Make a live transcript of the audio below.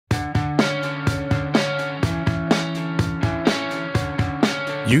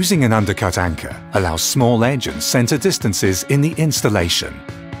Using an undercut anchor allows small edge and center distances in the installation.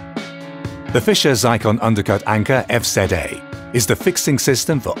 The Fischer ZYKON undercut anchor FZA is the fixing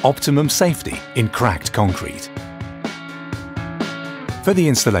system for optimum safety in cracked concrete. For the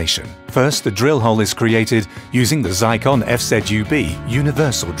installation, first the drill hole is created using the ZYKON FZUB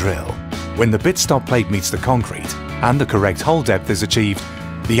universal drill. When the bitstop plate meets the concrete and the correct hole depth is achieved,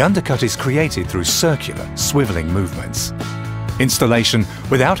 the undercut is created through circular, swiveling movements. Installation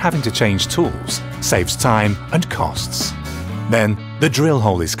without having to change tools saves time and costs. Then the drill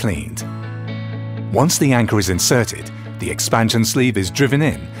hole is cleaned. Once the anchor is inserted, the expansion sleeve is driven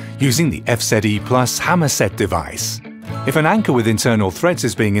in using the FZE Plus hammer set device. If an anchor with internal threads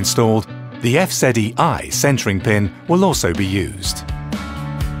is being installed, the FZEI centering pin will also be used.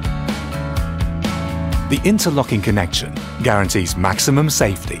 The interlocking connection guarantees maximum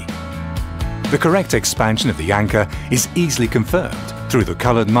safety. The correct expansion of the anchor is easily confirmed through the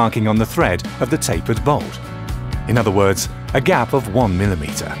coloured marking on the thread of the tapered bolt. In other words, a gap of 1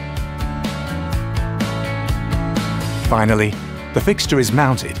 mm. Finally, the fixture is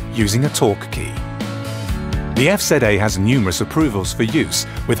mounted using a torque key. The FZA has numerous approvals for use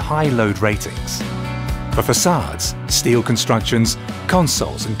with high load ratings. For facades, steel constructions,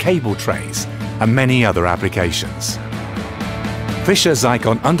 consoles and cable trays, and many other applications. Fischer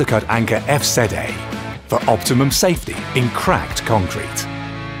ZYKON undercut anchor FZA for optimum safety in cracked concrete.